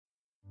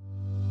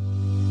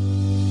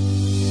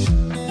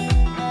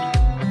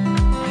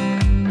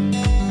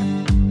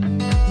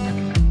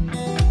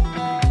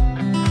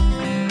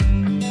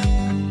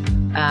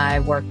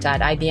worked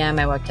at IBM,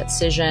 I worked at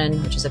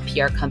Cision, which is a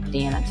PR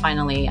company. And then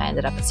finally I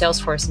ended up at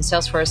Salesforce, and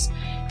Salesforce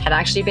had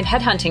actually been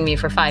headhunting me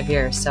for 5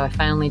 years. So I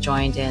finally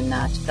joined in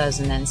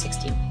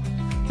 2016.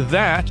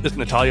 That is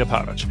Natalija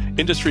Pavic,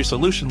 Industry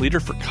Solution Leader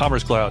for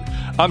Commerce Cloud.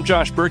 I'm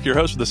Josh Burke, your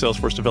host of the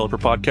Salesforce Developer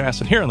Podcast.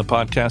 And here on the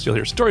podcast, you'll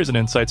hear stories and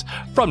insights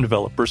from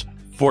developers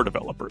for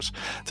developers.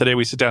 Today,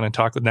 we sit down and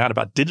talk with Nat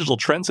about digital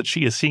trends that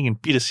she is seeing in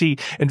B2C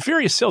and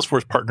various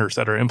Salesforce partners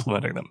that are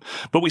implementing them.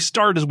 But we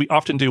start, as we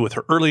often do, with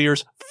her early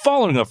years,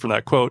 following up from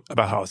that quote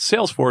about how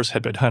Salesforce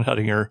had been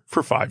hunting her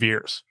for 5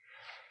 years.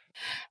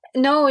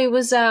 No, it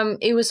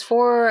was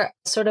for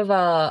sort of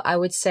I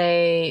would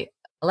say,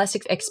 less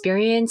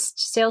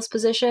experienced sales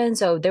position.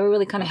 So they were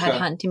really kind of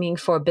headhunting me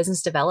for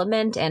business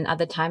development. And at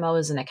the time I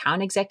was an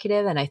account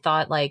executive, and I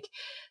thought like,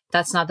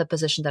 that's not the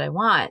position that I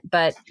want.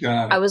 But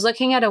I was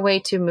looking at a way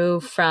to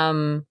move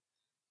from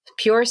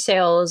pure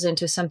sales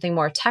into something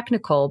more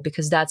technical,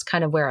 because that's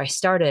kind of where I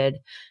started.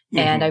 Mm-hmm.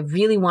 And I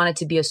really wanted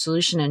to be a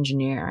solution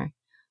engineer.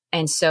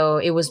 And so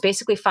it was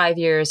basically 5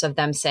 years of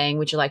them saying,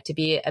 would you like to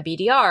be a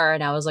BDR?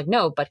 And I was like,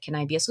 no, but can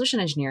I be a solution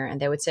engineer? And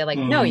they would say like,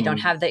 no, you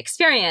don't have the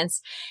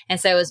experience. And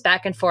so it was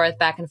back and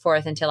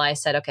forth until I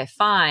said, okay,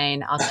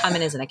 fine, I'll come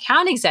in as an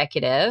account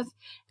executive.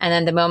 And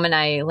then the moment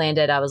I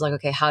landed, I was like,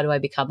 okay, how do I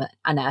become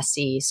an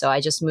SE? So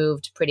I just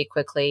moved pretty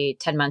quickly,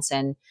 10 months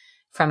in,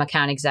 from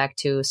account exec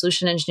to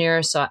solution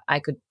engineer. So I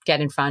could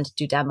get in front,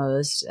 do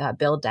demos,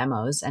 build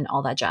demos, and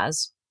all that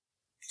jazz.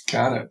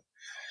 Got it.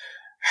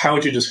 How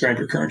would you describe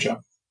your current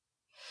job?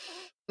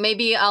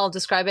 Maybe I'll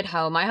describe it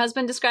how my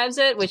husband describes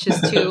it, which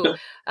is to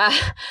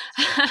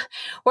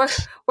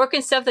work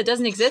in stuff that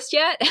doesn't exist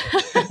yet.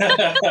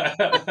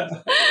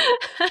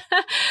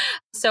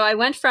 So I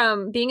went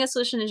from being a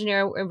solution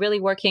engineer,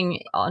 really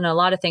working on a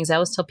lot of things. I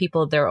always tell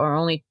people there are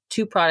only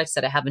 2 products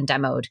that I haven't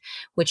demoed,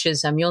 which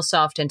is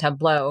MuleSoft and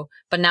Tableau.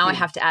 But now I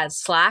have to add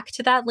Slack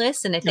to that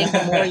list. And I think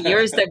the more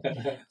years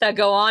that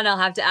go on, I'll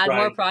have to add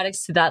more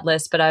products to that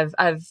list. But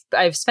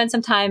I've spent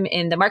some time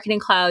in the Marketing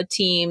Cloud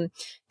team,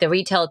 the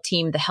retail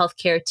team, the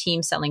healthcare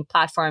team selling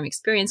Platform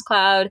Experience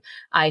Cloud.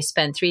 I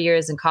spent 3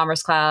 years in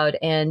Commerce Cloud.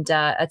 And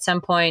at some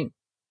point,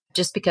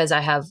 just because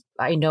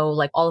I know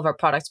like all of our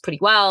products pretty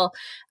well,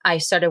 I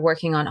started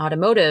working on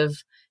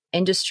automotive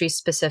industry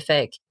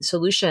specific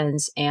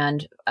solutions.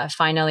 And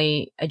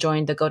finally, I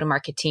joined the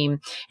go-to-market team.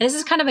 And this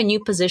is kind of a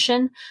new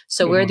position.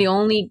 So we're the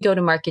only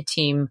go-to-market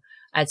team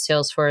at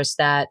Salesforce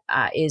that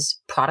is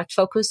product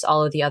focused.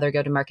 All of the other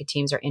go-to-market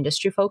teams are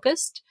industry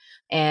focused.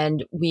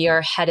 And we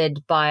are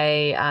headed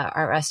by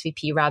our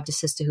SVP, Rob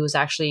DeSista, who is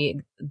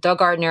actually the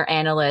Gartner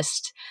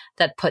analyst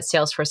that put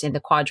Salesforce in the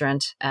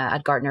quadrant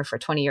at Gartner for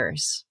 20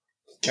 years.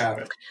 Got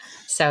it.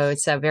 So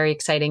it's a very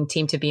exciting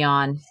team to be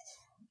on.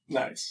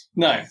 Nice.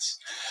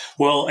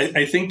 Well,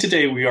 I think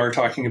today we are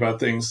talking about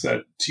things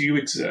that do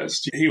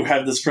exist. You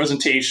had this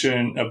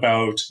presentation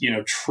about,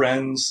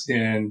 trends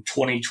in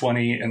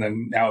 2020 and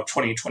then now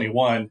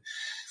 2021,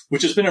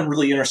 which has been a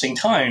really interesting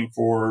time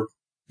for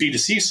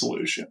B2C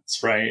solutions,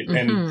 right? Mm-hmm.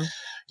 And,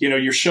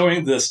 you're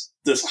showing this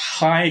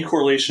high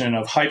correlation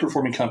of high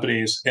performing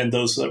companies and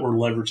those that were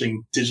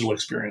leveraging digital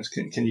experience.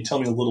 Can you tell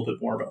me a little bit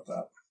more about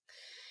that?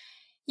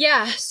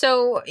 Yeah.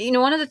 So,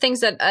 one of the things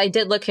that I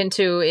did look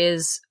into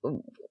is,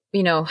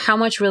 how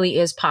much really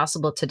is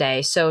possible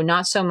today. So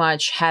not so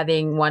much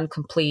having one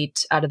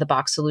complete out of the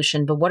box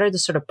solution, but what are the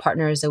sort of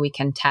partners that we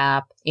can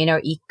tap in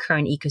our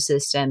current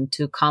ecosystem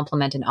to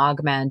complement and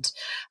augment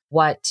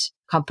what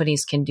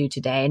companies can do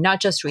today,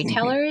 not just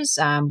retailers,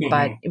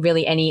 but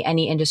really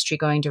any industry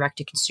going direct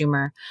to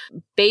consumer.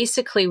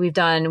 Basically, we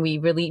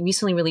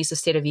recently released a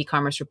state of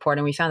e-commerce report,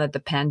 and we found that the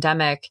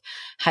pandemic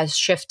has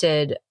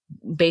shifted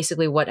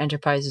basically what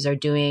enterprises are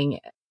doing.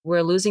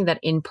 We're losing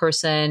that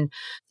in-person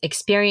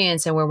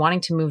experience, and we're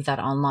wanting to move that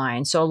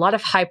online. So a lot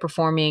of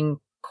high-performing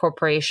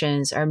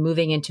corporations are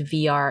moving into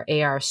VR,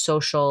 AR,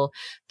 social.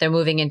 They're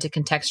moving into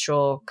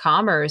contextual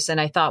commerce. And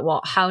I thought,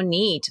 well, how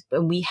neat.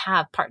 We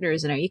have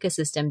partners in our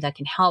ecosystem that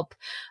can help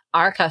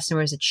our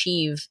customers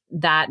achieve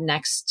that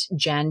next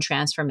gen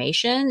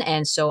transformation.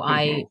 And so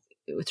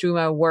through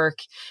my work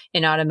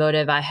in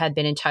automotive, I had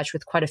been in touch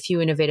with quite a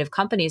few innovative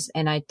companies.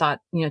 And I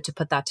thought, to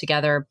put that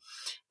together,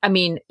 I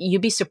mean,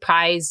 you'd be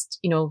surprised,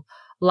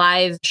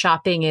 live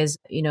shopping is,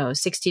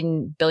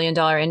 $16 billion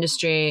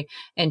industry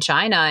in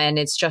China, and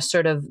it's just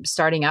sort of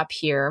starting up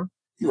here.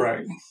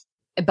 Right.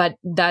 But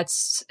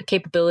that's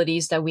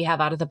capabilities that we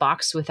have out of the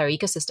box with our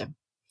ecosystem,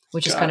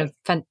 which is kind of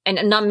fun.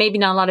 And maybe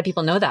not a lot of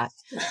people know that.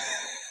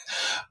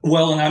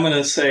 Well, and I'm going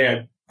to say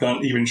I'm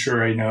not even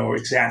sure I know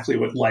exactly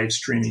what live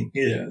streaming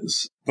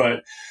is,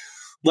 but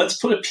let's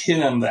put a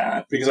pin on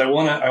that, because I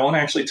want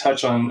to actually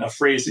touch on a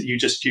phrase that you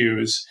just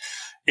used.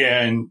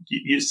 And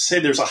you say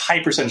there's a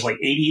high percentage, like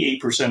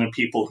 88% of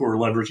people who are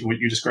leveraging what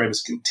you describe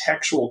as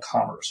contextual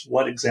commerce.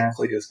 What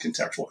exactly is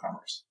contextual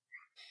commerce?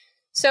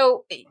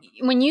 So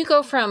when you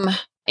go from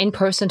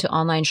in-person to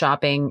online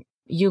shopping,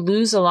 you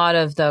lose a lot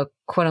of the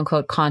quote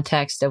unquote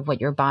context of what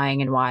you're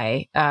buying and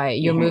why.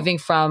 You're moving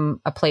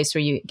from a place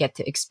where you get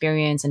to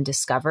experience and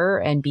discover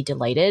and be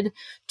delighted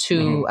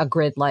to a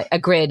grid.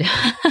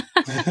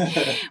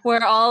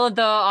 where all of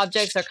the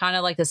objects are kind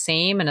of like the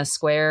same in a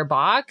square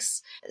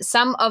box.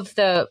 Some of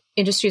the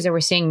industries that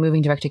we're seeing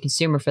moving direct to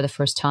consumer for the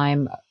first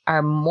time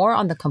are more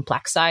on the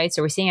complex side.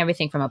 So we're seeing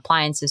everything from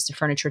appliances to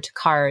furniture to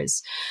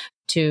cars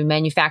to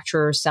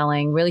manufacturers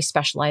selling really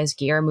specialized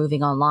gear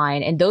moving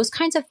online. And those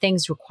kinds of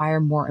things require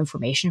more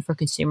information for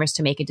consumers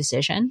to make a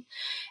decision.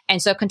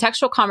 And so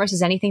contextual commerce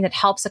is anything that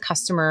helps a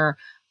customer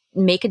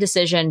make a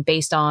decision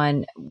based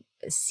on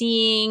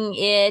seeing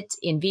it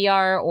in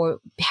VR or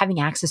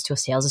having access to a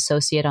sales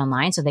associate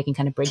online so they can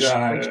kind of bridge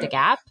the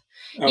gap.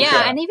 Okay.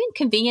 Yeah. And even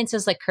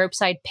conveniences like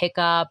curbside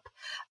pickup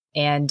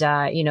and,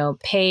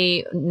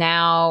 pay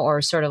now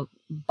or sort of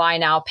buy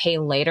now, pay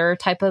later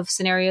type of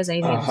scenarios,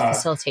 anything that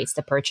facilitates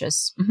the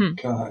purchase.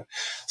 Mm-hmm.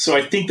 So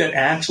I think that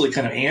actually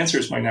kind of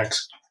answers my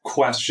next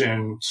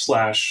question /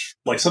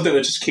 like something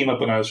that just came up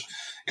when I was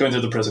going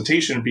through the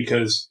presentation,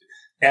 because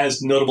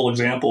as notable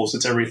examples,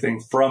 it's everything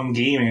from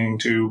gaming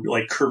to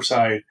like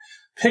curbside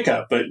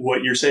pickup. But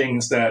what you're saying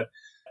is that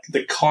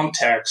the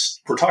context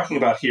we're talking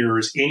about here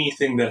is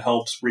anything that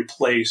helps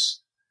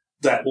replace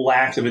that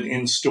lack of an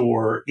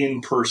in-store,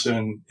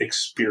 in-person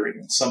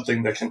experience,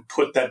 something that can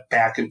put that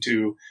back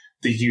into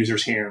the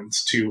user's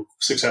hands to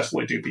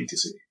successfully do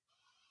B2C.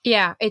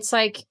 Yeah, it's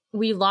like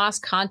we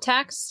lost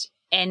context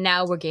and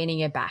now we're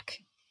gaining it back.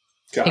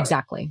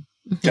 Exactly.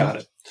 Got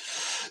it.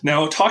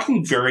 Now,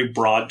 talking very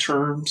broad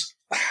terms,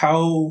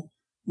 how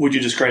would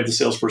you describe the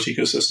Salesforce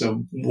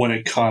ecosystem when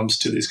it comes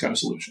to these kind of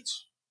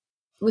solutions?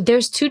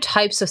 There's two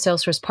types of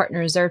Salesforce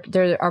partners.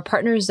 There are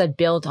partners that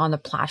build on the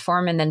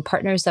platform and then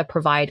partners that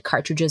provide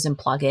cartridges and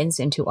plugins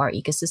into our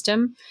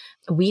ecosystem.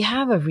 We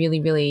have a really,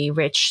 really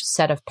rich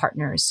set of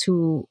partners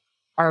who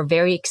are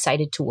very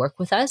excited to work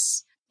with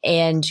us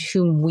and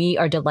whom we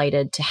are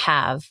delighted to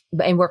have.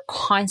 And we're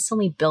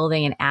constantly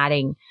building and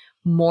adding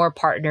more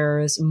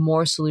partners,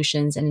 more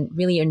solutions, and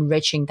really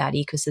enriching that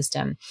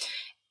ecosystem.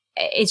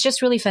 It's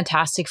just really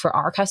fantastic for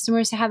our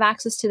customers to have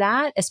access to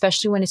that,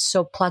 especially when it's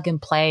so plug and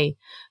play,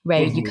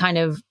 right? Mm-hmm. You kind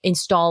of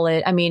install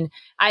it. I mean,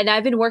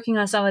 I've been working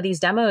on some of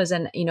these demos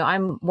and,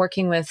 I'm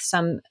working with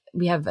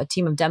we have a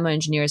team of demo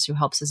engineers who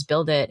helps us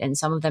build it. And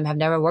some of them have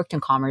never worked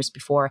in commerce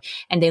before.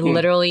 And they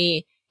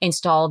literally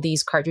install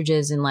these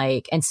cartridges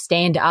and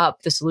stand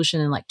up the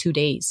solution in like 2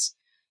 days.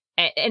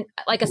 And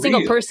like a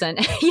single person.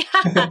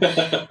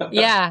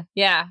 Yeah.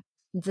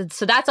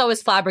 So that's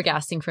always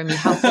flabbergasting for me,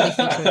 how fully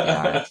featured they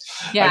are.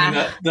 Yeah. I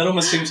mean, that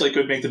almost seems like it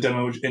would make the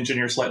demo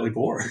engineer slightly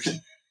bored.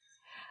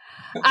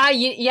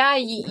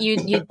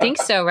 You'd think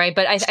so, right?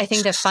 But I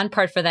think the fun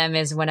part for them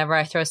is whenever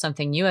I throw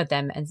something new at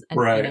them and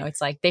right.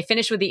 It's like they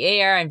finish with the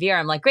AR and VR.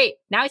 I'm like, great,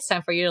 now it's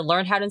time for you to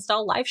learn how to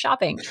install live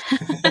shopping.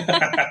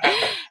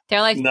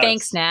 They're like,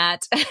 thanks,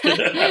 Nat.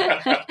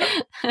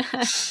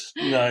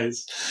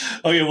 Nice.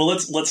 Okay, well,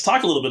 let's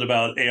talk a little bit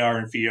about AR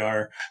and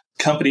VR.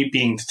 Company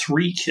being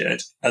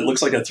Threekit. It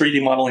looks like a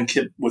 3D modeling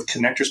kit with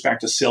connectors back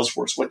to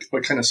Salesforce.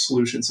 What kind of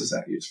solutions is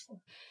that used for?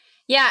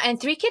 Yeah, and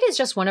Threekit is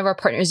just one of our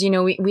partners.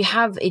 We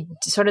have, it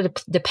sort of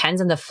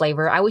depends on the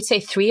flavor. I would say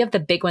 3 of the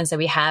big ones that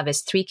we have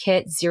is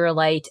Threekit, Zero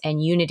Light,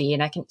 and Unity.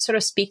 And I can sort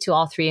of speak to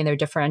all 3 in their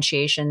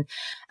differentiation.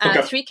 Okay.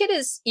 Threekit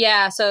is,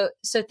 so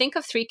think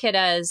of Threekit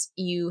as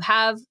you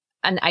have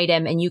an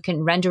item and you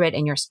can render it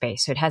in your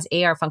space. So it has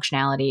AR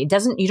functionality.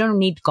 You don't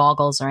need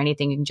goggles or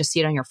anything. You can just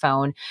see it on your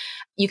phone.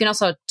 You can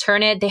also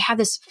turn it. They have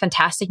this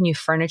fantastic new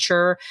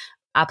furniture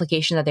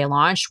application that they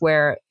launched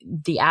where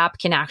the app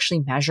can actually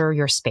measure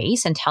your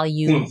space and tell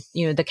you,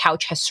 the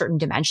couch has certain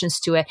dimensions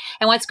to it.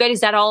 And what's great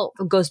is that all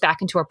goes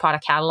back into our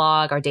product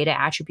catalog, our data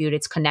attribute,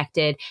 it's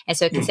connected. And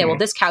so it can say, well,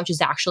 this couch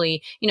is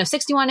actually,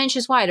 61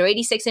 inches wide or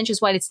 86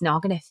 inches wide. It's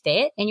not going to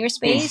fit in your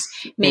space.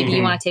 Maybe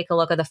you want to take a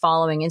look at the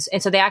following.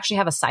 And so they actually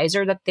have a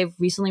sizer that they've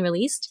recently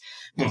released.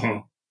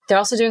 They're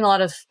also doing a lot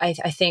of, I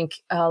think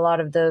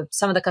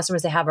some of the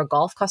customers they have are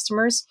golf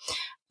customers.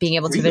 Being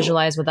able to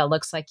visualize what that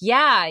looks like.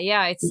 Yeah.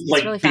 It's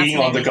like really being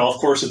on the golf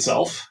course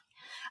itself?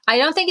 I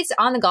don't think it's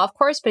on the golf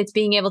course, but it's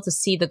being able to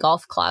see the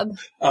golf club.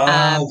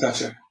 Oh,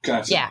 gotcha.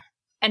 Yeah.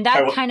 And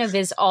that kind of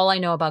is all I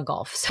know about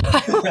golf. So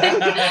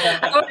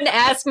I wouldn't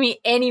ask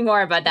me any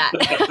more about that.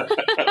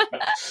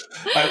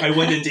 I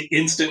went into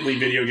instantly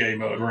video game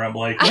mode where I'm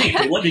like, wait,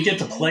 they let me get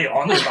to play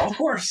on the golf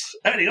course?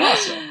 That'd be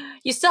awesome.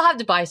 You still have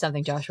to buy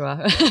something, Joshua.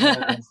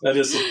 That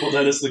is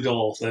the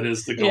goal. That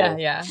is the goal.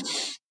 Yeah.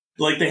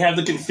 Like they have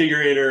the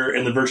configurator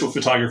and the virtual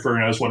photographer,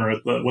 and I was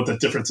wondering what the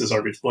differences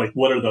are. Like,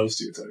 what are those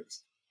two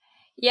things?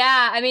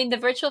 Yeah, I mean, the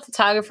virtual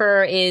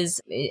photographer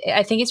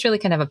I think it's really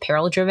kind of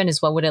apparel driven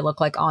is what would it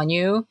look like on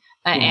you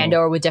and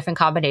or with different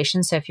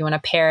combinations. So if you want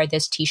to pair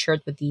this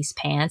t-shirt with these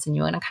pants and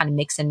you want to kind of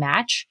mix and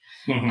match,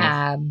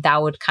 that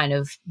would kind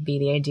of be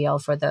the ideal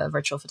for the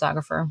virtual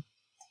photographer.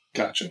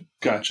 Gotcha.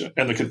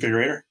 And the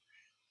configurator?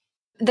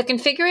 The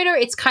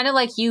configurator, it's kind of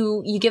like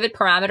you give it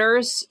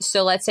parameters.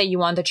 So let's say you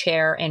want the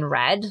chair in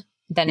red,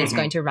 then it's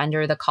going to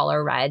render the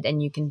color red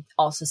and you can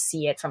also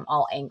see it from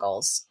all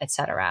angles,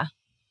 etc.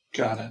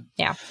 Got it.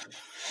 Yeah.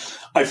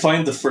 I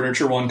find the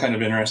furniture one kind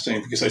of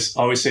interesting because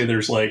I always say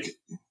there's like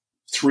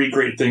three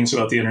great things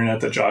about the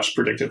internet that Josh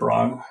predicted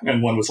wrong.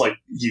 And one was like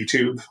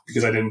YouTube,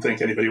 because I didn't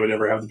think anybody would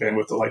ever have the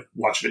bandwidth to like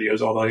watch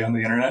videos all day on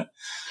the internet.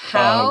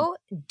 How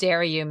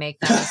dare you make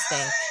that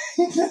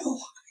mistake?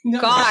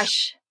 No.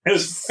 Gosh. I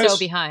was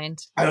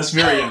behind. I was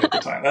very young at the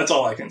time. That's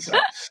all I can say.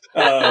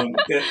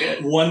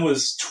 One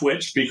was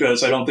Twitch,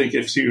 because I don't think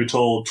if you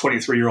told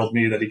 23-year-old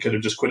me that he could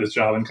have just quit his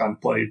job and gone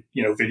play,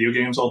 video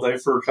games all day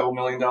for a couple $1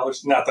 million.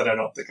 Not that I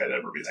don't think I'd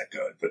ever be that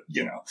good, but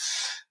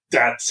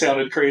that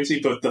sounded crazy.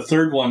 But the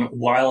third one,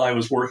 while I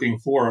was working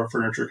for a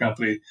furniture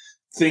company,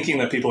 thinking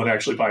that people would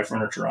actually buy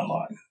furniture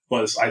online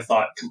was, I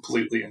thought,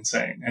 completely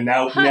insane. And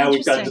now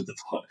we've gotten to the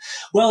point.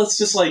 Well, it's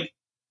just like,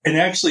 and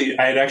actually,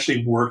 I had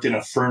actually worked in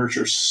a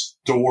furniture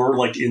store,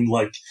 like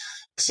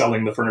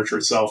selling the furniture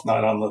itself,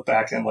 not on the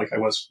back end, like I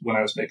was when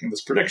I was making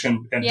this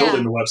prediction and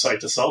building the website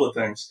to sell the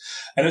things.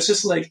 And it's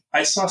just like,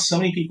 I saw so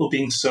many people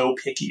being so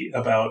picky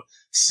about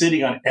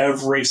sitting on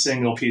every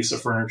single piece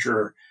of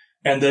furniture.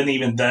 And then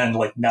even then,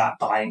 like not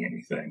buying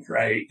anything,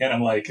 right? And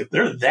I'm like, if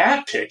they're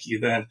that picky,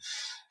 then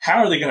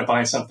how are they going to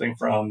buy something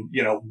from,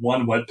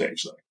 one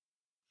webpage?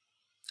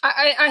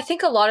 I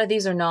think a lot of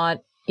these are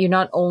you're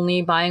not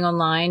only buying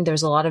online.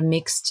 There's a lot of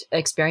mixed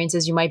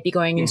experiences. You might be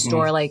going in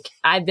store. Like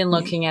I've been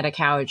looking at a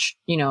couch,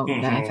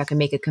 if I can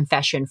make a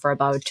confession, for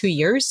about 2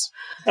 years.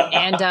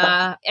 And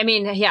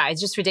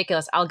it's just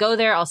ridiculous. I'll go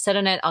there, I'll sit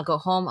on it, I'll go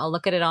home, I'll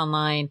look at it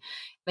online.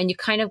 And you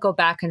kind of go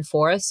back and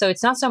forth. So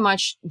it's not so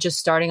much just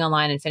starting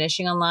online and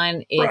finishing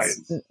online.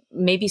 It's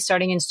maybe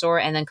starting in store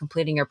and then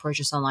completing your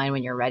purchase online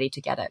when you're ready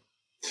to get it.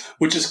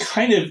 Which is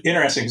kind of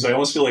interesting, because I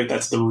almost feel like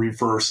that's the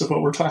reverse of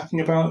what we're talking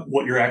about.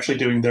 What you're actually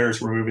doing there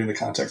is removing the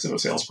context of a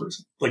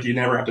salesperson. Like you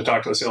never have to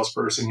talk to a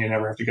salesperson. You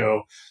never have to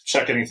go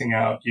check anything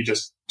out. You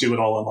just do it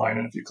all online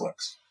in a few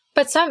clicks.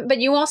 But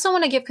you also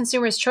want to give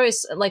consumers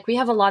choice. Like we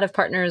have a lot of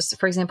partners,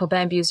 for example,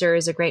 Bambuser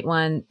is a great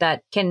one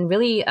that can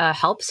really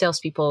help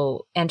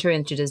salespeople enter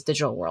into this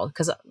digital world.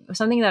 Because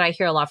something that I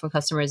hear a lot from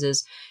customers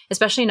is,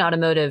 especially in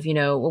automotive, we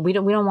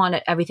don't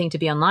want everything to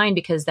be online,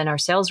 because then our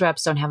sales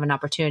reps don't have an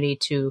opportunity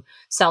to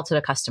sell to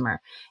the customer.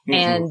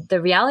 And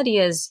the reality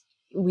is,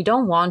 we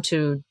don't want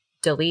to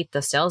delete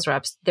the sales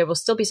reps. There will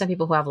still be some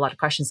people who have a lot of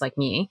questions like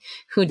me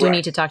who do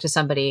need to talk to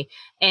somebody.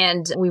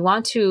 And we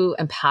want to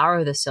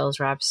empower the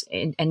sales reps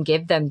and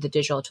give them the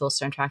digital tools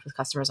to interact with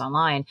customers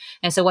online.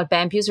 And so what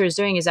Bambuser is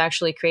doing is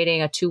actually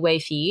creating a two-way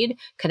feed,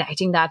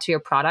 connecting that to your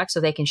product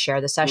so they can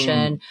share the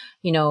session,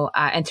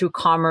 and through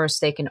commerce,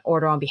 they can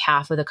order on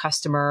behalf of the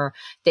customer.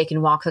 They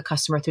can walk the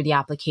customer through the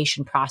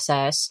application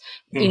process.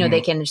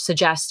 They can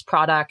suggest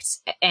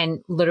products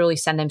and literally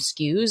send them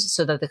SKUs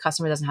so that the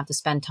customer doesn't have to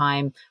spend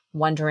time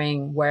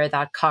wondering where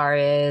that car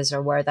is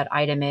or where that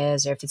item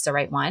is or if it's the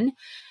right one.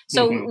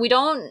 So we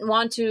don't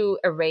want to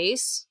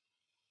erase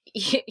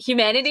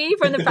humanity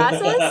from the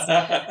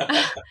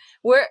process.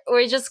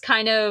 We're just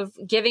kind of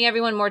giving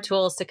everyone more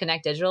tools to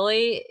connect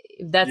digitally.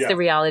 That's the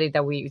reality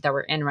that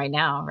we're in right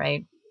now,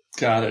 right?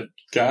 Got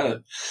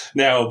it.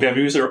 Now,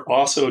 Bambuser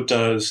also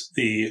does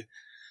the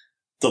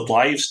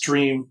live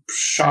stream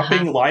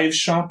shopping, live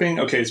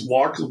shopping. Okay, so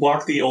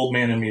walk the old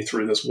man in me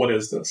through this. What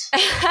is this?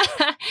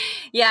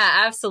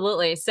 Yeah,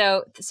 absolutely.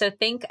 So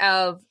think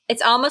of,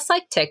 it's almost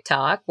like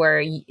TikTok,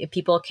 where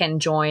people can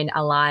join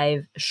a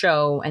live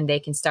show and they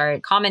can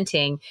start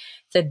commenting.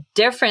 The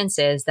difference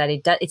is that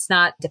it's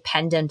not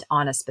dependent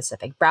on a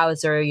specific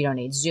browser. You don't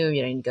need Zoom.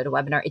 You don't need to go to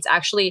webinar. It's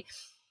actually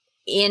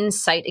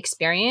in-site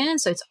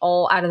experience. So it's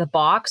all out of the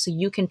box. So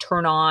you can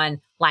turn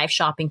on live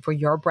shopping for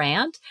your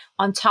brand.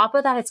 On top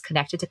of that, it's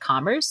connected to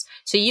commerce.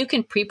 So you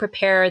can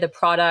pre-prepare the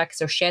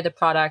products or share the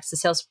products. The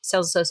sales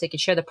associate can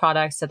share the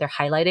products that they're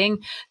highlighting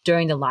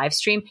during the live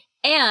stream.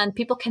 And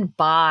people can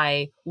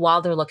buy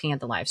while they're looking at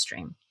the live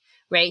stream,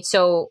 right?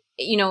 So,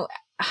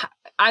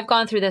 I've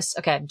gone through this.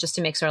 Okay, just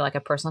to make sort of like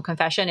a personal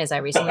confession, is I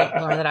recently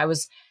learned that I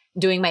was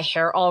doing my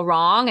hair all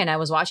wrong. And I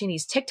was watching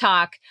these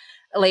TikTok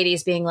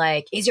ladies being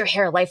like, is your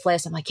hair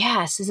lifeless? I'm like,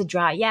 yes. Is it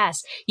dry?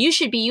 Yes. You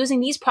should be using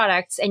these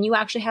products and you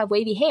actually have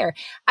wavy hair.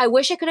 I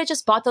wish I could have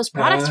just bought those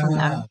products from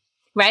them,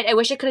 right? I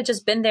wish I could have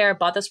just been there,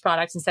 bought those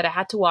products. Instead, I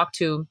had to walk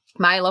to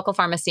my local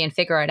pharmacy and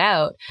figure it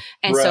out.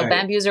 And so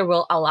Bambuser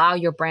will allow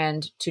your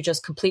brand to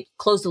just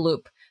close the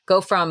loop,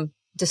 go from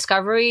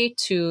discovery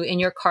to in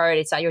your cart,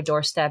 it's at your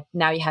doorstep.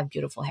 Now you have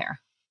beautiful hair.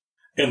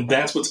 And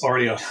that's what's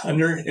already a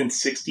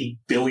 $160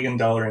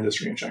 billion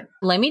industry in China.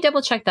 Let me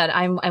double check that.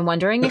 I'm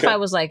wondering if I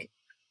was like,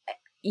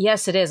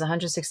 yes, it is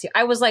 160.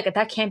 I was like,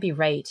 that can't be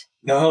right.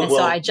 No, and so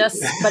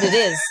but it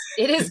is.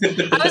 It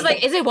is. I was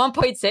like, is it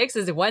 1.6?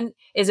 Is it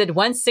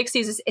 160?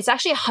 It's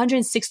actually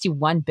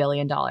 $161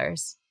 billion.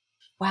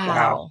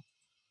 Wow.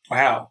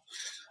 I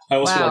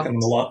almost feel like I'm in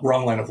the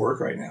wrong line of work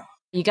right now.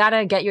 You got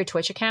to get your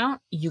Twitch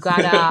account. You got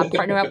to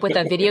partner up with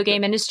a video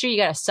game industry. You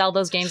got to sell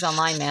those games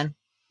online, man.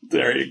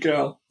 There you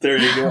go.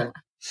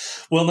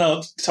 Well,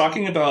 now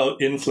talking about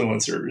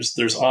influencers,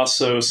 there's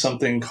also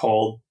something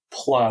called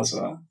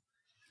Plaza.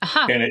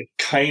 And it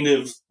kind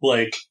of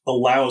like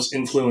allows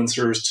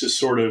influencers to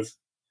sort of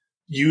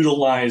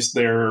utilize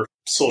their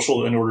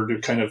social in order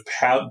to kind of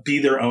be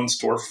their own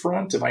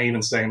storefront. Am I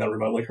even saying that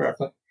remotely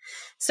correctly?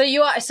 So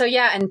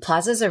yeah, and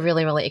Plaza is a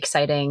really, really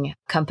exciting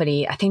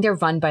company. I think they're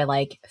run by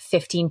like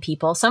 15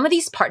 people. Some of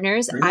these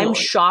partners, really? I'm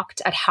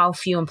shocked at how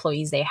few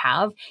employees they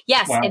have.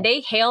 Yes, wow. And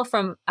they hail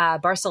from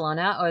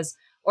Barcelona,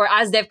 or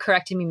as they've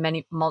corrected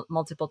me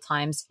multiple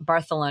times,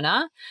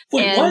 Barcelona.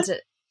 Wait, and what?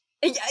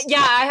 Yeah,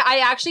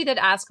 I actually did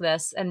ask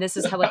this, and this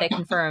is what they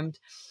confirmed.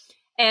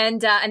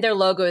 And their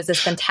logo is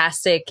this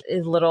fantastic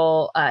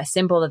little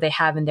symbol that they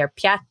have in their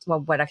piazza,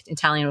 what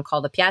Italian would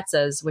call the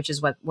piazzas, which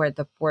is where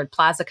the word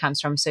plaza comes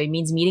from. So it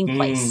means meeting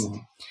place.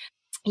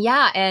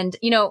 Yeah, and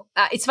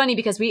it's funny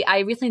because I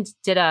recently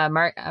did a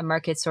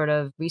market sort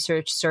of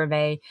research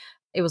survey.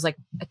 It was like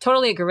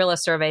totally a guerrilla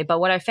survey, but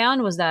what I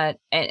found was that,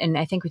 and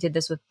I think we did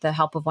this with the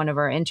help of one of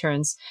our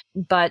interns,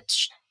 but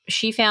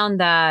she found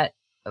that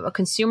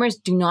consumers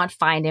do not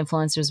find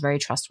influencers very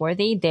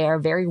trustworthy. They are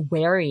very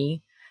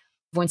wary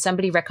when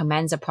somebody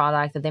recommends a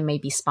product that they may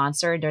be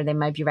sponsored, or they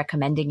might be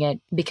recommending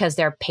it because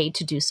they're paid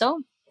to do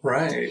so.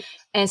 Right.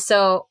 And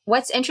so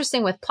what's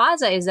interesting with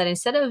Plaza is that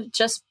instead of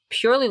just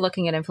purely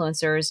looking at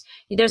influencers,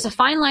 there's a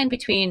fine line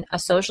between a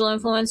social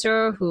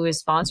influencer who is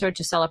sponsored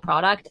to sell a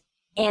product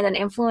and an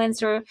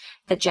influencer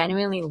that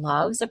genuinely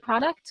loves a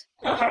product,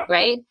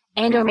 right?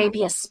 And or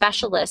maybe a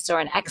specialist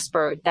or an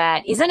expert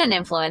that isn't an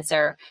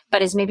influencer,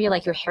 but is maybe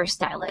like your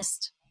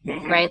hairstylist,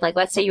 right? Like,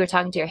 let's say you were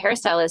talking to your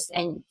hairstylist,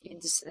 and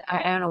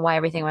I don't know why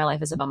everything in my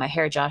life is about my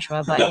hair,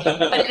 Joshua, but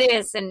it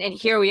is. And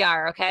here we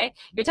are, okay?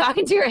 You're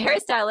talking to your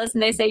hairstylist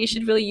and they say you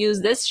should really use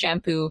this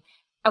shampoo.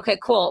 Okay,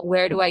 cool.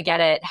 Where do I get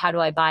it? How do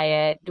I buy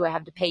it? Do I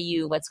have to pay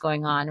you? What's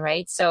going on,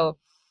 right? So,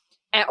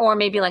 or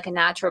maybe like a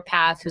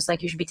naturopath who's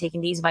like, you should be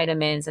taking these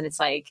vitamins. And it's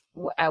like,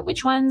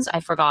 which ones? I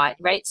forgot,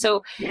 right?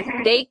 So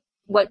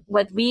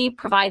what we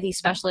provide these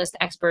specialist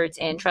experts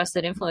and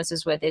trusted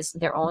influencers with is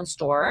their own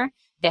store.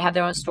 They have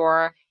their own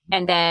store,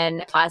 and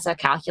then Plaza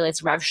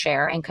calculates rev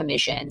share and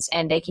commissions,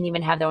 and they can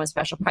even have their own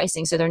special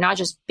pricing. So they're not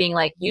just being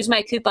like, use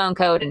my coupon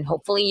code and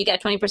hopefully you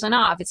get 20%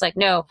 off. It's like,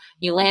 no,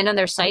 you land on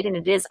their site and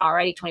it is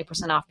already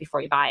 20% off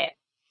before you buy it.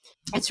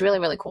 It's really,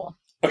 really cool.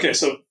 Okay.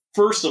 So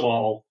first of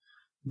all,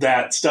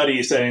 that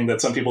study saying that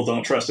some people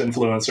don't trust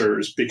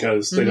influencers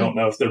because they don't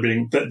know if they're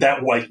being,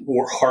 that like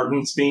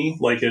hardens me,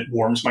 like it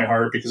warms my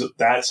heart, because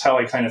that's how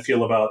I kind of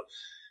feel about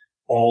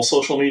all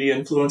social media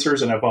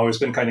influencers. And I've always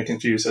been kind of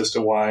confused as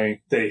to why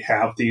they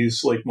have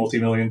these like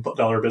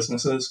multi-million-dollar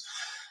businesses.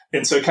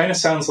 And so it kind of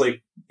sounds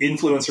like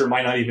influencer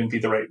might not even be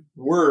the right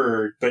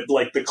word, but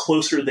like the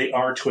closer they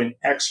are to an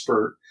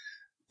expert,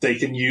 they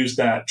can use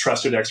that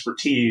trusted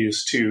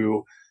expertise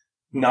to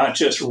not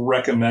just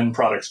recommend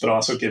products, but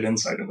also give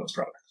insight in those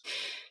products.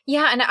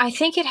 Yeah. And I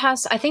think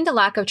the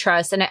lack of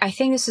trust, and I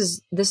think this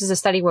is a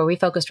study where we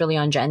focused really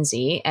on Gen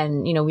Z.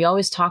 And, we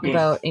always talk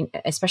about,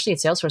 especially at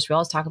Salesforce, we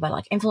always talk about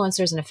like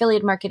influencers and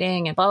affiliate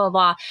marketing and blah, blah,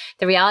 blah.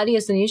 The reality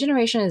is the new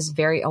generation is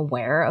very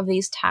aware of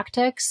these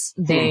tactics.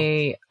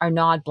 They are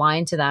not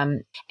blind to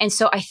them. And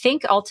so I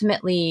think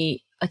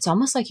ultimately it's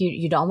almost like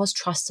you'd almost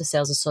trust a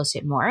sales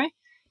associate more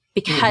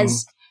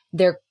because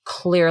they're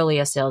clearly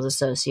a sales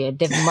associate.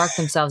 They've marked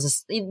themselves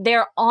as,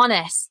 they're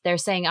honest. They're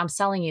saying, I'm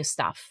selling you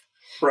stuff.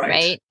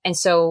 Right. And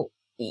so,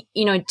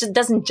 it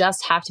doesn't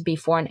just have to be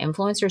for an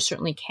influencer,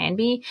 certainly can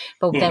be,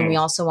 but then we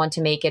also want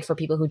to make it for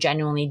people who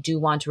genuinely do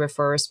want to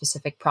refer a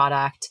specific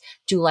product,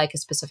 do like a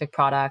specific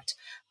product,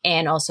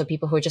 and also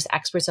people who are just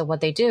experts at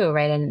what they do.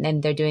 Right.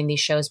 And they're doing these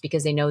shows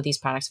because they know these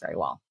products very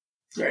well.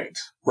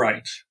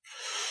 Right.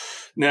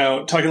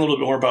 Now, talking a little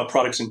bit more about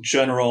products in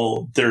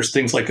general, there's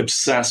things like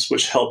Obsess,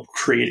 which help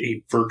create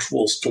a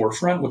virtual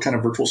storefront. What kind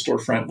of virtual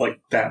storefront like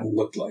that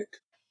look like?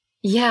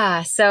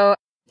 Yeah. So,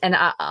 and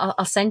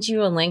I'll send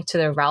you a link to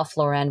the Ralph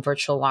Lauren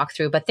virtual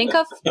walkthrough, but think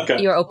of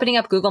you're opening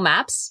up Google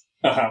Maps.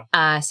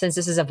 Since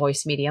this is a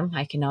voice medium,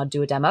 I cannot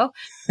do a demo,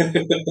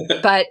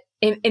 but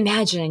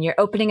imagine you're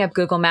opening up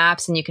Google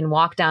Maps and you can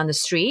walk down the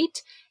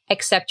street,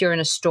 except you're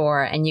in a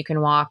store and you can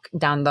walk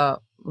down the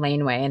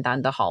laneway and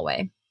down the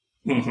hallway.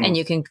 And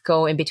you can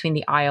go in between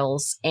the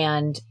aisles,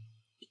 and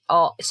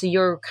so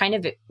you're kind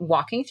of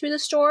walking through the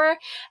store,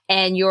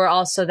 and you're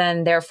also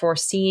then therefore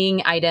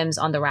seeing items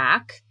on the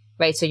rack,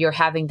 right? So you're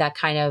having that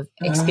kind of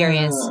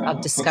experience of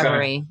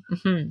discovery.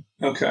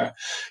 Okay.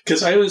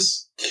 Because I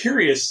was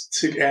curious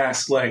to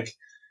ask, like,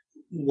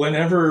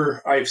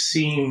 whenever I've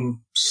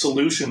seen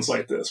solutions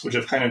like this, which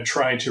have kind of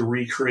tried to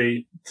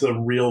recreate the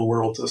real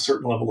world to a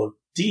certain level of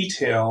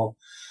detail,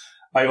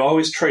 I've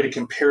always tried to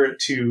compare it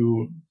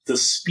to the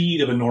speed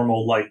of a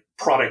normal like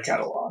product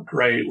catalog,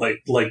 right?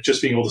 Like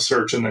just being able to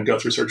search and then go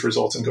through search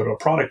results and go to a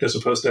product, as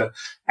opposed to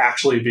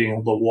actually being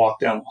able to walk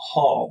down the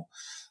hall.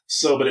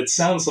 So, but it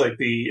sounds like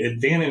the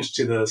advantage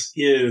to this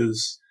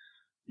is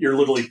you're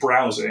literally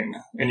browsing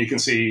and you can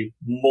see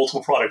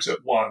multiple products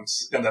at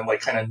once and then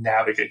like kind of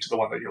navigate to the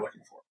one that you're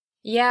looking for.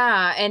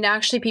 Yeah. And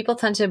actually people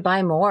tend to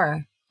buy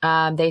more.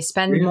 They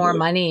spend more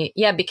money.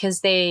 Yeah,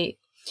 because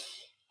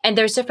and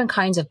there's different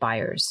kinds of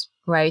buyers.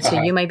 Right.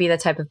 So you might be the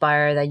type of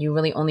buyer that you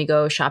really only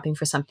go shopping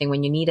for something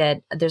when you need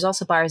it. There's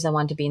also buyers that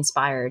want to be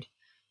inspired.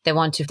 They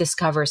want to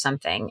discover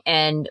something.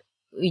 And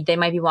they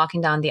might be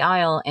walking down the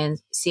aisle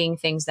and seeing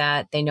things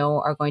that they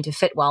know are going to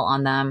fit well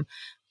on them.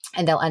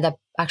 And they'll end up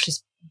actually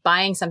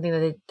buying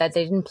something that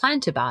they didn't plan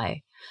to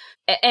buy.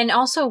 And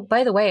also,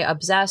 by the way,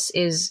 Obsess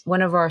is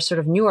one of our sort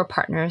of newer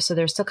partners. So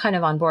they're still kind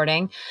of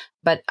onboarding,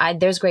 but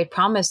there's great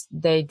promise.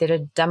 They did a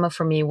demo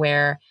for me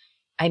where,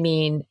 I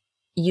mean,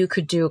 you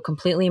could do a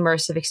completely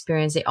immersive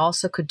experience. They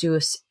also could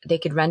they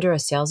could render a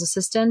sales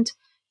assistant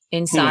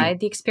inside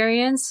the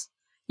experience.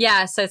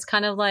 Yeah. So it's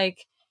kind of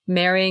like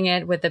marrying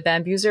it with the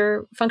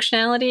Bambuser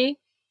functionality.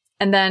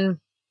 And then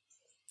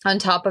on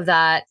top of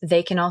that,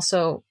 they can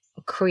also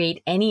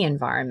create any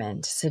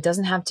environment. So it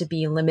doesn't have to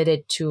be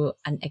limited to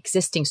an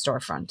existing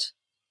storefront.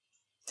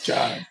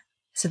 Got it.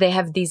 So they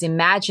have these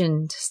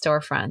imagined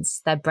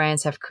storefronts that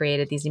brands have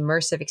created, these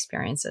immersive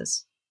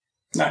experiences.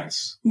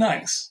 Nice.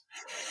 Nice.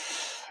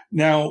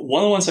 Now,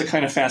 one of the ones that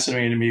kind of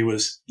fascinated me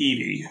was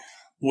Evie,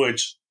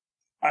 which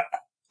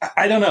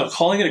I don't know,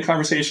 calling it a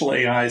conversational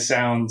AI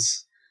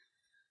sounds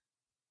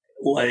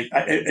like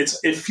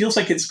it feels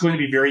like it's going to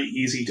be very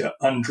easy to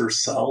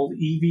undersell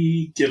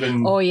Evie,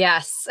 given what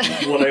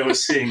I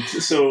was seeing.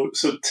 So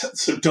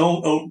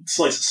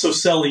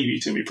sell Evie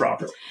to me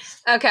properly.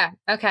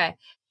 Okay.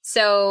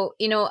 So,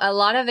 a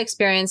lot of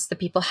experience that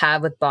people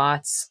have with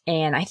bots,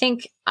 and I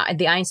think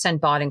the Einstein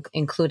bot,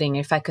 including,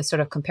 if I could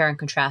sort of compare and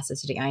contrast it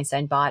to the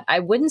Einstein bot, I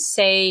wouldn't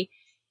say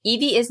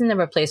Evie isn't a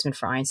replacement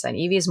for Einstein.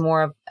 Evie is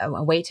more of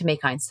a way to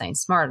make Einstein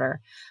smarter.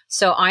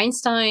 So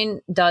Einstein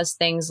does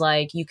things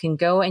like you can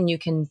go and you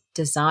can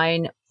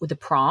design with the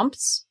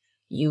prompts.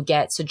 You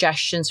get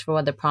suggestions for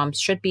what the prompts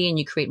should be, and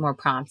you create more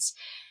prompts.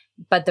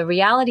 But the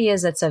reality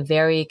is it's a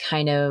very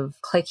kind of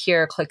click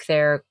here, click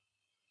there,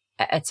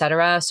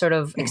 etc. sort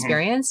of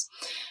experience.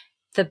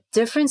 The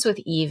difference with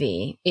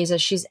Evie is that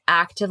she's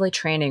actively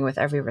training with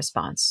every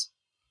response.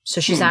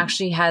 So she's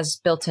actually has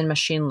built-in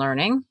machine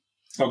learning.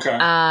 Okay.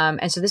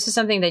 And so this is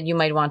something that you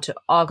might want to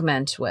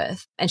augment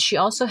with. And she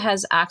also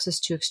has access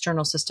to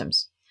external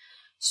systems.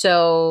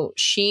 So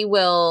she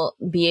will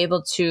be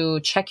able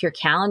to check your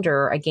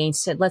calendar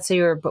against it. Let's say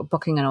you're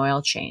booking an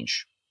oil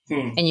change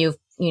and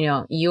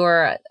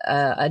you're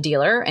a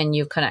dealer and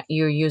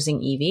you're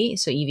using Evie.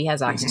 So Evie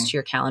has access to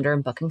your calendar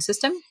and booking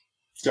system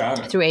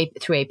through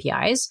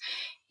APIs.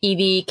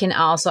 Evie can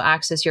also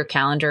access your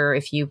calendar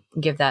if you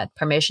give that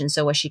permission.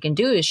 So what she can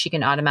do is she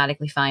can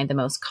automatically find the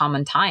most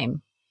common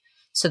time.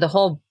 So the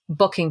whole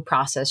booking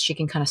process, she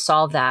can kind of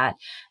solve that.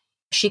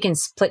 She can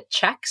split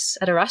checks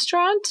at a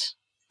restaurant,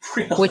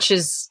 really? Which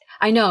is,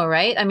 I know,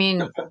 right? I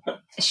mean,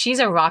 she's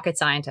a rocket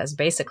scientist,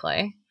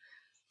 basically.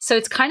 So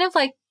it's kind of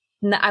like,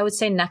 I would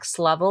say, next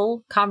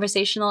level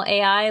conversational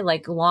AI,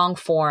 like long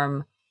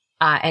form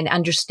and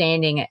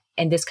understanding.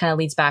 And this kind of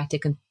leads back to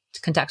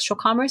contextual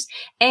commerce.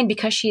 And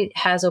because she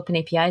has open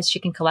APIs, she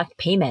can collect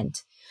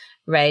payment,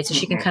 right? So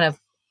she can kind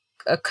of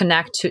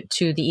connect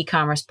to the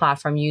e-commerce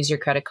platform, use your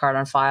credit card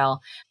on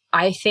file.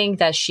 I think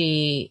that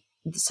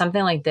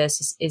something like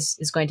this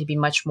is going to be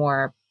much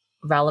more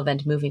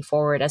relevant moving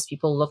forward as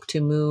people look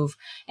to move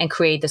and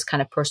create this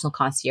kind of personal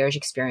concierge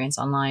experience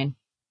online.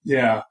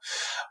 Yeah.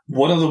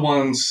 One of the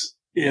ones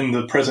in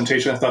the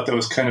presentation I thought that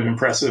was kind of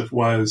impressive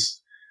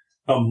was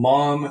a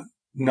mom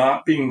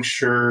not being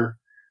sure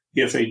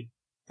if I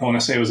want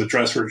to say it was a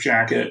dress or a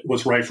jacket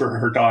was right for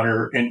her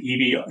daughter, and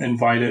Evie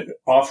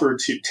offered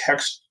to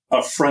text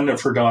a friend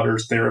of her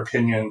daughter's their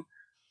opinion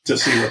to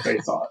see what they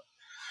thought.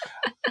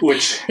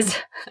 Which is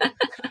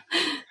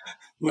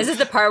this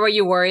the part where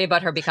you worry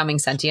about her becoming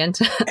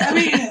sentient? I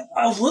mean,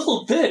 a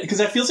little bit, because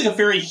that feels like a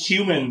very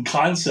human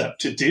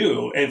concept to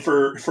do, and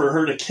for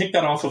her to kick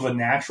that off of a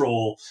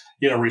natural,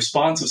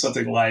 response of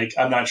something like,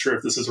 "I'm not sure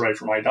if this is right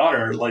for my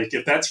daughter." Like,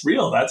 if that's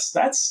real,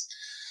 that's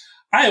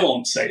I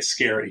won't say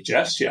scary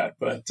just yet,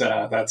 but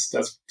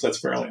that's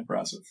fairly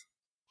impressive.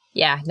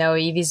 Yeah, no,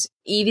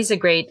 Evie's a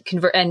great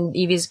and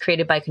Evie's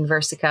created by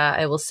Conversica.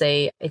 I will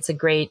say it's a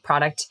great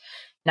product.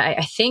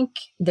 I think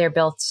they're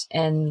built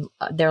and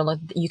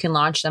you can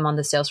launch them on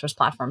the Salesforce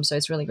platform. So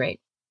it's really great.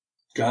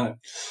 Got it.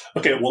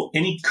 Okay. Well,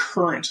 any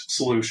current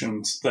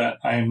solutions that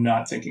I am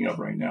not thinking of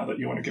right now that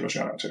you want to give a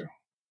shout out to?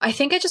 I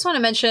think I just want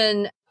to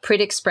mention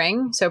Predict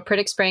Spring. So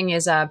Predict Spring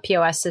is a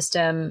POS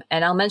system,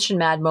 and I'll mention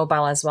Mad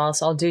Mobile as well.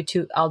 So I'll do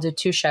two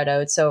shout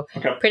outs. So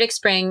Predict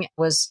Spring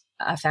was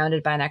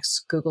founded by an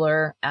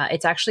ex-Googler.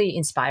 It's actually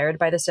inspired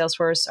by the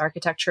Salesforce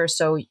architecture.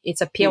 So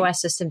it's a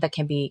POS system that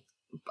can be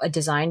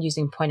designed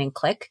using point and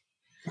click.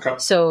 Okay.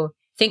 So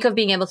think of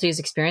being able to use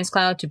Experience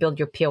Cloud to build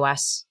your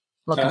POS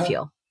look and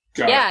feel.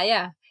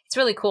 Yeah. It's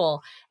really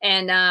cool.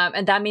 And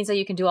that means that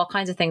you can do all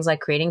kinds of things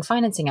like creating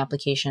financing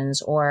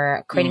applications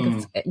or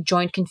creating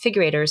joint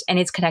configurators, and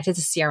it's connected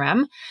to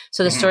CRM.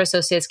 So the store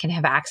associates can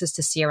have access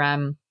to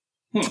CRM.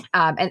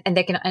 And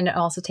it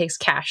also takes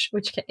cash,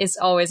 which is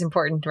always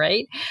important,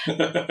 right?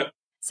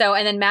 So,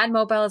 and then Mad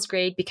Mobile is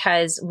great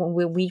because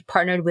we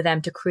partnered with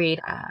them to create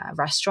a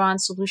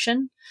restaurant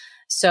solution.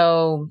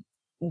 So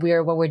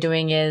what we're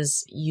doing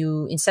is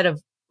instead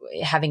of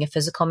having a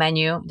physical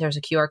menu, there's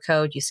a QR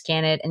code, you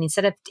scan it, and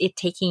instead of it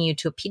taking you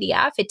to a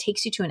PDF, it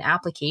takes you to an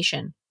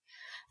application.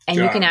 And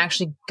you can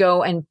actually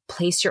go and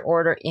place your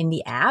order in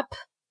the app,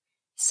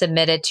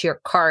 submit it to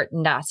your cart,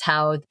 and that's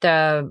how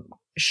the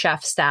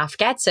chef staff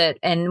gets it.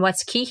 And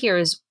what's key here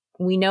is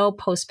we know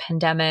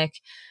post-pandemic,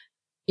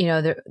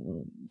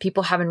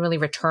 people haven't really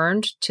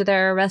returned to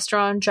their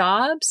restaurant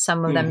jobs.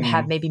 Some of them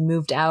have maybe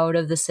moved out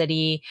of the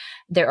city.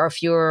 There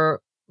are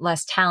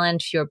less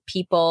talent, fewer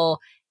people.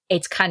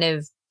 It's kind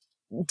of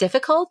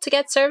difficult to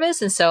get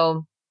service. And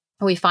so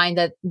we find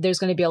that there's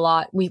going to be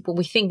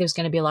we think there's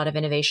going to be a lot of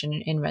innovation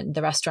in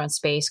the restaurant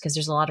space because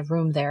there's a lot of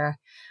room there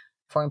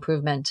for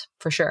improvement,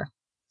 for sure.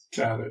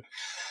 Got it.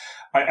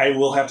 I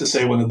will have to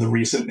say one of the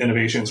recent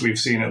innovations we've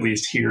seen, at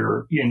least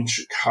here in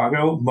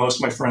Chicago, most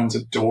of my friends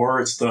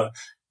adore. It's the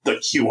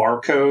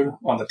QR code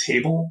on the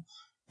table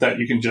that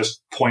you can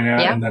just point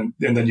at, and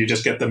then you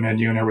just get the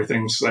menu and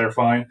everything's there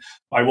fine.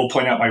 I will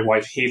point out my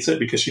wife hates it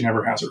because she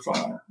never has her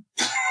phone on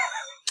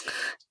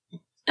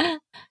her.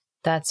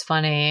 That's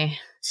funny.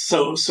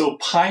 So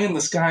pie in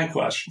the sky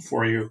question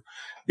for you.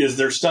 Is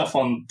there stuff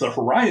on the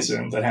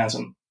horizon that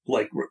hasn't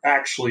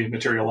actually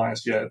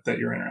materialized yet that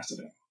you're interested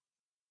in?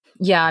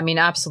 Yeah, I mean,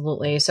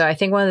 absolutely. So I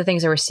think one of the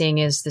things that we're seeing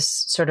is this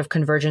sort of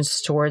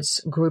convergence towards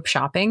group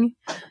shopping.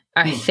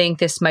 I think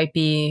this might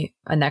be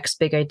a next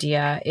big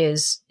idea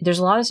is there's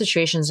a lot of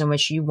situations in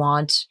which you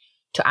want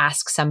to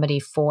ask somebody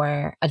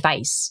for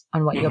advice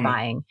on what you're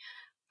buying.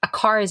 A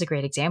car is a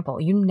great example.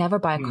 You never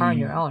buy a car on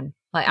your own.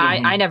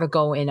 I never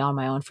go in on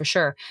my own for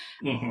sure.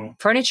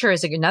 Furniture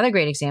is another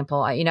great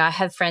example. I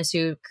have friends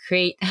who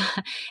create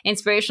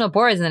inspirational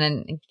boards and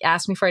then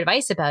ask me for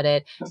advice about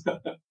it.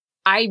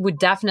 I would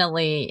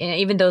definitely,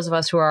 even those of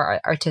us who are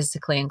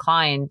artistically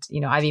inclined,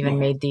 I've even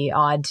made the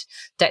odd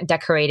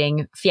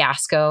decorating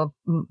fiasco,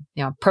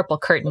 purple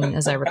curtain,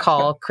 as I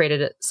recall,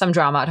 created some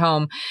drama at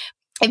home.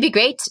 It'd be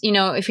great,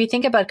 if you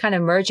think about kind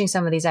of merging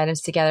some of these items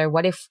together,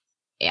 what if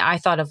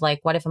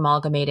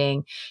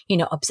amalgamating,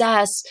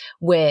 Obsess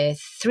with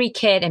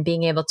Threekit and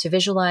being able to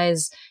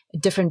visualize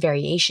different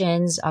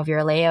variations of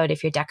your layout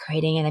if you're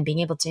decorating, and then being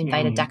able to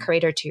invite a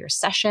decorator to your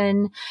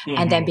session,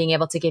 and then being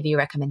able to give you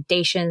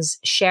recommendations,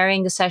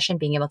 sharing the session,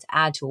 being able to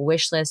add to a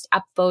wish list,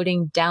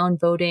 upvoting,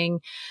 downvoting.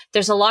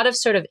 There's a lot of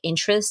sort of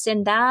interest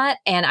in that.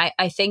 And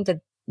I think that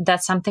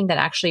that's something that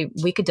actually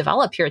we could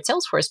develop here at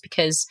Salesforce,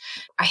 because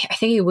I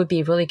think it would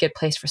be a really good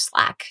place for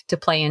Slack to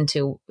play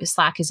into.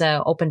 Slack is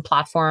an open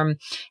platform.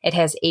 It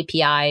has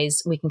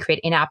APIs. We can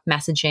create in-app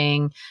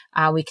messaging.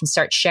 We can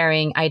start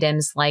sharing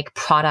items like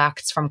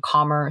products from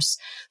commerce.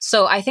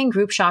 So I think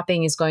group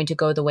shopping is going to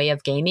go the way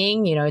of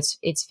gaming.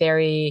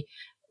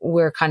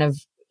 We're kind of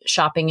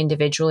shopping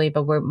individually,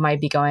 but we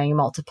might be going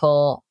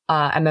multiple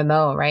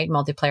MMO, right?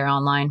 Multiplayer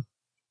online.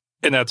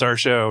 And that's our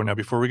show. Now,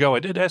 before we go,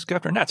 I did ask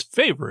after Nat's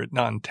favorite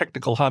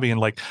non-technical hobby. And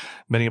like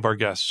many of our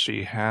guests,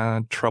 she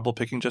had trouble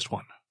picking just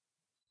one.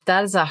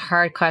 That is a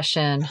hard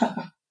question.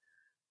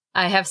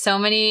 I have so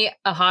many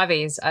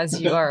hobbies, as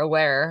you are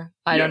aware.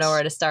 I don't know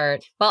where to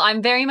start. Well,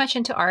 I'm very much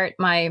into art.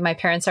 My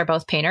parents are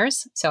both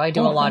painters. So I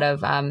do a lot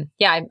of, I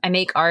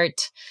make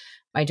art.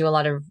 I do a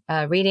lot of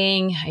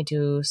reading. I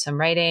do some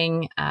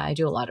writing. I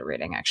do a lot of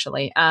reading,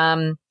 actually.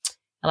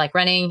 I like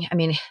running. I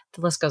mean,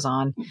 the list goes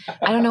on.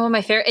 I don't know what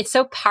my favorite, it's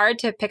so hard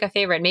to pick a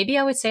favorite. Maybe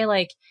I would say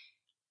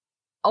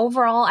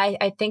overall,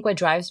 I think what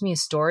drives me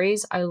is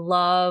stories. I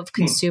love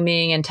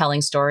consuming and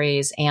telling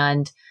stories.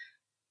 And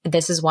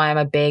this is why I'm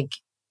a big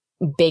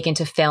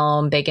into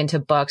film, big into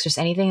books, just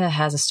anything that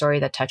has a story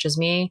that touches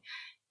me.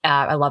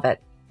 I love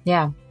it.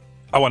 Yeah.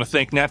 I want to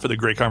thank Nat for the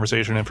great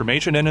conversation and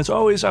information. And as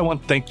always, I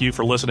want to thank you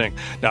for listening.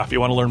 Now, if you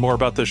want to learn more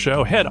about this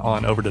show, head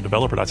on over to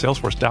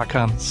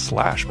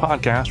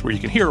developer.salesforce.com/podcast, where you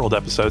can hear old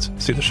episodes,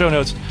 see the show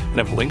notes, and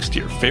have links to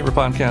your favorite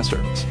podcast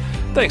service.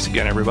 Thanks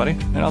again, everybody,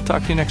 and I'll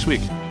talk to you next week.